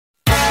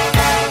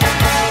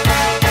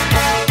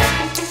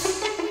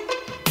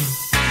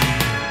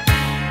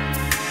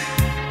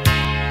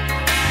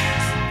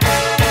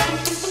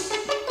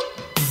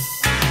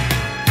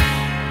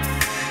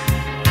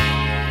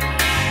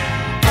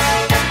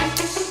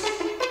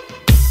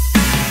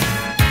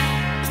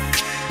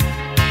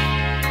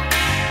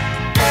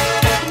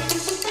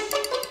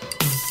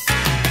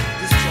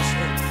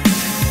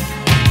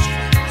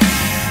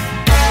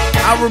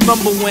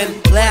remember when,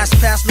 last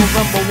past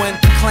November, when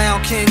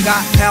Clown King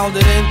got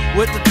pounded in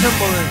with the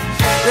Timberland.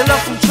 They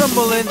left him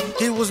trembling,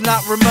 he was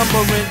not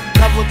remembering.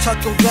 Never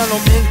tuck your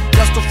denim in,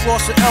 just to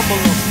floss an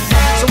emblem.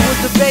 So we'll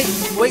debate,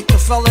 wait, the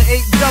fella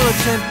ate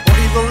gelatin, or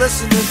either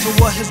listening to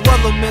what his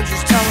weatherman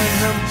was telling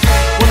him.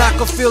 When I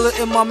could feel it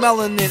in my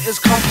melanin, it's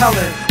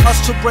compelling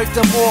us to break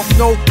them off,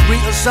 no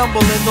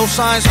reassembling, no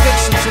science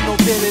fiction to no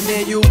getting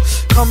near you.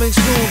 Coming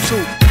soon to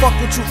fuck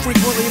with you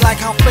frequently like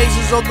how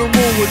phases of the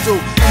moon would do.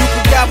 You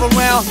could gather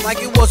around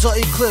like it was an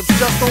eclipse,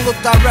 just don't look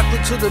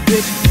directly to the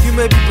bitch, you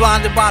may be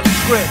blinded by the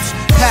scripts.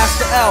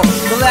 Past the L,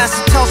 the last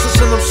that tells us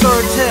an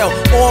absurd tale.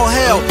 All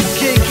hail,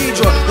 King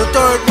Ghidra, the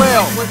third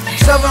rail.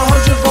 700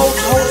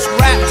 volts, host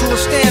rap to a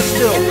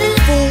standstill.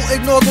 Fool,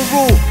 ignore the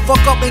rule,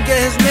 fuck up and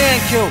get his man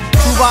killed.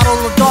 2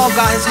 bottles of dog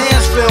got his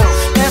hands filled.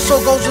 And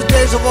so goes the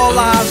days of our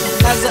lives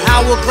as the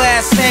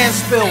hourglass stands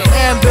still.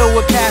 And Bill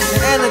with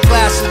passion and a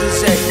glass of the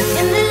say.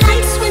 And the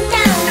lights went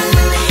down,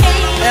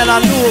 hey. And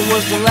I knew it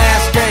was the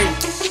last day.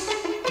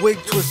 Wig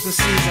twisting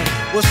season,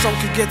 where some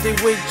could get their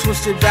wig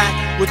twisted back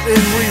within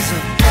reason.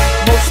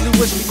 Mostly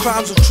whiskey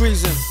crimes of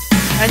treason,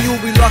 and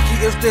you'll be lucky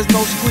if there's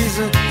no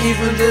squeezing.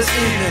 Even this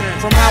evening,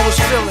 from how it's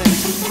feeling,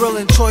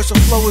 grilling choice of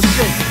flow is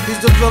sick.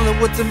 He's the villain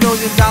with the $1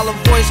 million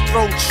voice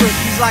throw trick.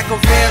 He's like a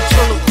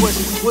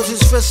ventriloquist with his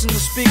fists in the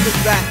speaker's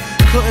back.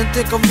 Couldn't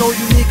think of no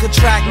unique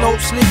track, no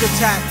sneak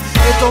attack.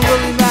 It don't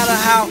really matter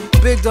how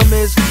big them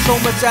is, so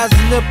much as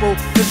a nipple.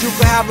 Cause you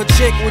could have a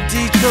chick with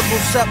D triple,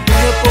 except the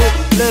nipple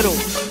little.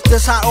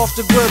 This hot off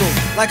the griddle,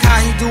 like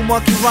how he do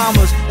monkey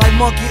rhymes, like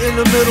monkey in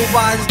the middle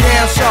by his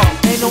damn self.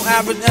 Ain't no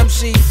average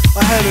MC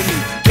ahead of me,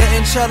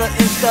 getting cheddar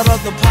instead of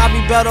the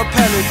probably better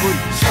pedigree.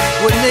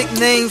 With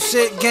nicknames,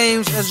 shit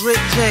games as Rick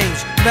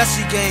James,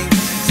 messy games,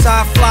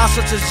 side fly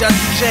such as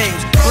Jesse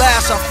James.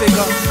 Glass I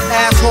figure,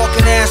 ass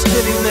hawking, ass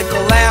kitty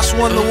liquor. Last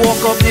one to walk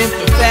up in,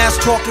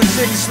 fast talking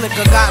city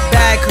slicker. Got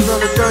bad cause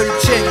of the dirty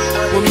chick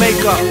with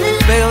makeup.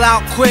 Bail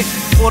out quick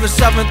for the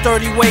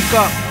 7:30 wake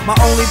up. My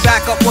only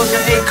backup was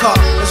an A cup.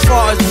 As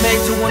far as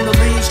major when the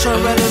leaves turn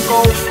red and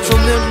gold till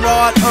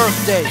Nimrod Earth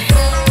Day.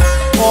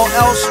 All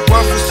else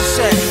worthless to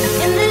say.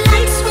 And the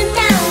lights went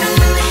down,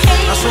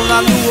 hey. That's when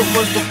I knew it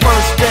was the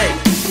first day.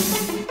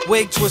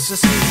 Wig twisting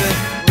season,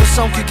 where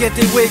some could get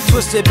their wig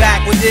twisted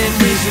back within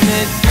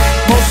reasoning.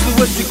 Mostly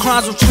whiskey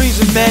crimes of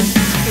treason, men.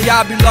 And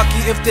y'all be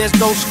lucky if there's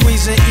no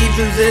squeezing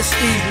even this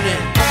evening.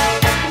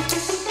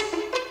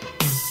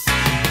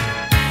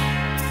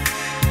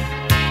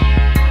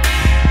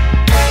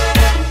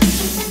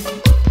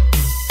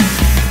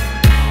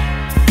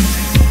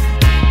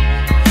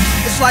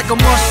 Like a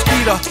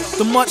mosquito,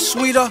 the much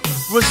sweeter,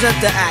 resent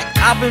the act.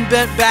 I've been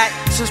bent back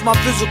since my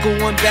physical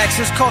went back,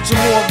 since culture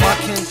more of my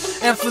kin.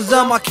 And for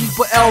them I keep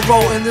an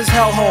L-roll in this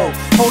hellhole.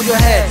 Hold your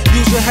head,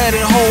 use your head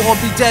and hold, or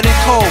be dead and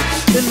cold.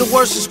 In the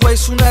worstest way,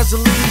 soon as the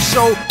leaves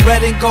show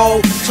red and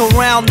gold, till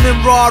round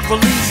Nimrod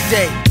release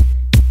day.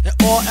 And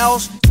all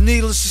else,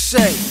 needless to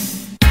say.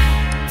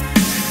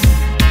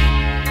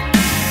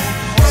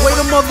 Wait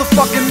a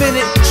motherfucking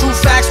minute, true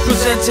facts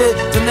presented.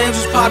 The names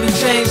was probably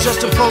changed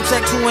just to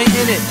protect who ain't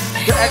in it.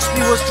 The XP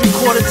was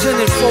 3/4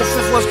 tinted,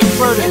 4/5 was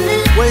converted.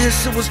 Where his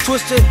shit was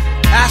twisted,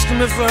 ask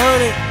him if he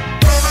heard it.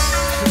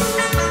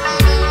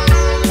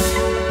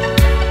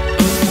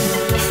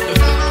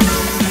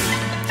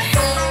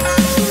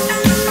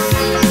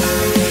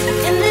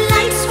 And the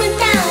lights went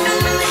down,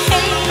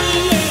 hey.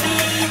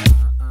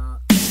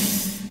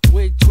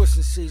 Wig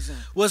twisting season,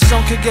 where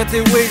some could get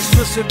their wigs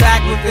twisted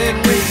back within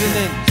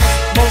reasoning.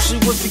 Mostly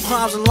with the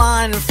crimes of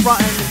lying and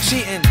fronting and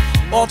cheating.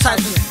 All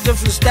types of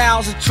different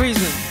styles of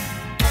treason.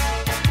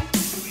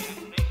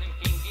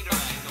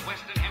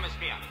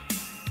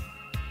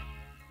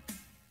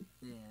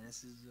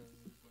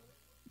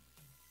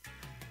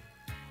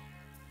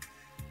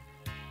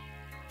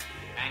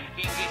 And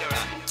King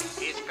Ghidorah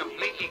is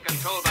completely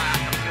controlled by